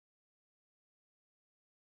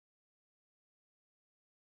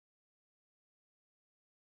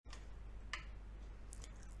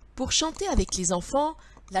Pour chanter avec les enfants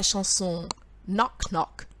la chanson Knock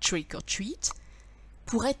Knock Trick or Treat,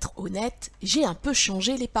 pour être honnête, j'ai un peu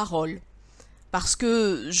changé les paroles parce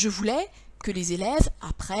que je voulais que les élèves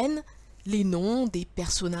apprennent les noms des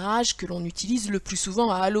personnages que l'on utilise le plus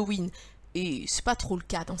souvent à Halloween, et c'est pas trop le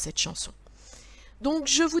cas dans cette chanson. Donc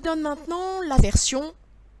je vous donne maintenant la version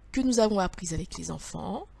que nous avons apprise avec les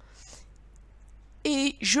enfants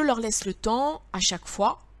et je leur laisse le temps à chaque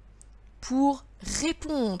fois pour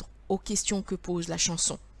répondre aux questions que pose la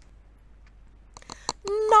chanson.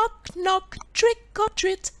 Knock knock trick or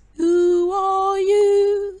treat, who are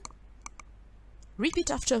you?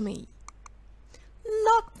 Repeat after me.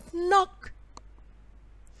 Knock knock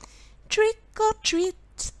trick or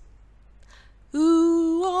treat,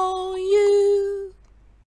 who are you?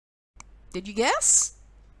 Did you guess?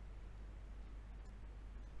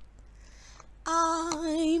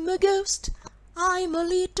 I'm a ghost, I'm a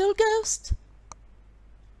little ghost.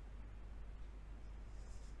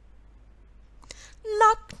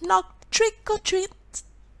 Knock knock trick or treat,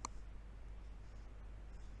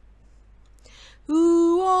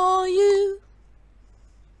 who are you?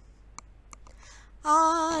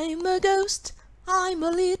 I'm a ghost, I'm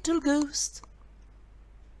a little ghost.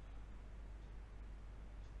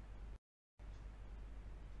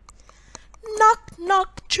 Knock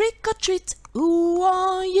knock trick or treat, who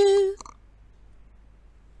are you?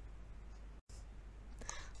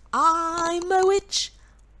 I'm a witch,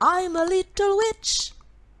 I'm a little witch.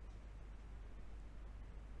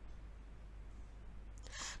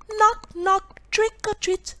 Knock knock trick or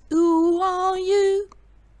treat, who are you?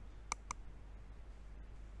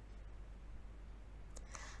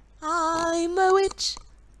 I'm a witch,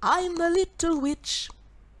 I'm a little witch.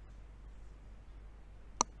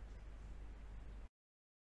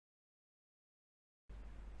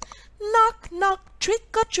 Knock knock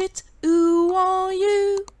trick or treat, who are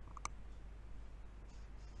you?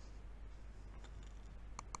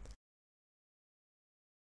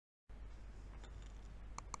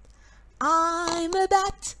 I'm a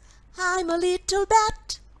bat, I'm a little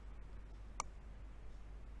bat.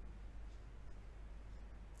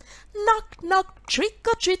 Knock knock trick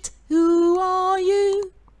or treat, who are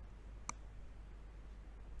you?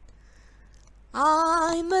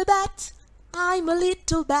 I'm a bat, I'm a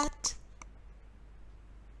little bat.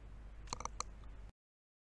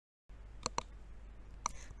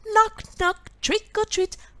 Knock knock trick or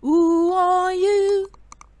treat, who are you?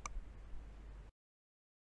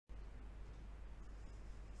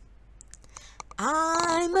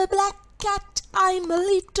 I'm a black cat, I'm a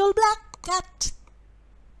little black cat.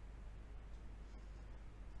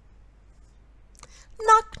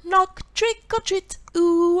 Knock knock trick or treat,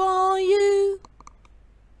 who are you?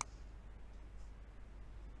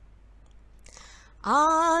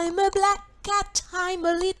 I'm a black cat, I'm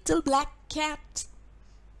a little black cat.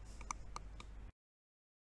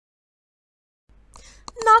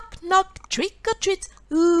 Knock knock trick or treat,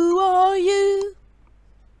 who are you?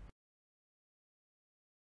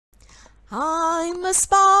 I'm a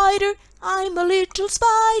spider, I'm a little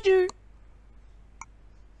spider.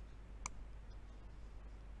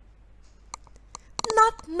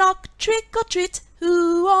 Knock knock trick or treat,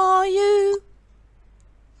 who are you?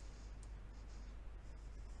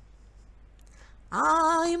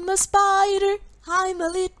 I'm a spider, I'm a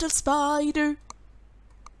little spider.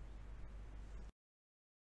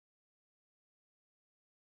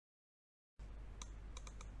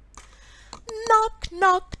 Knock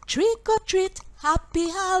knock trick or treat, happy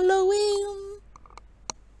Halloween.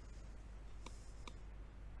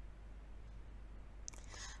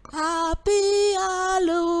 Happy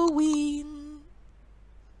Halloween.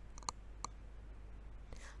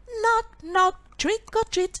 Knock knock trick or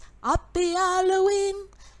treat, happy Halloween.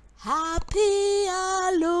 Happy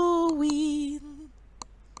Halloween.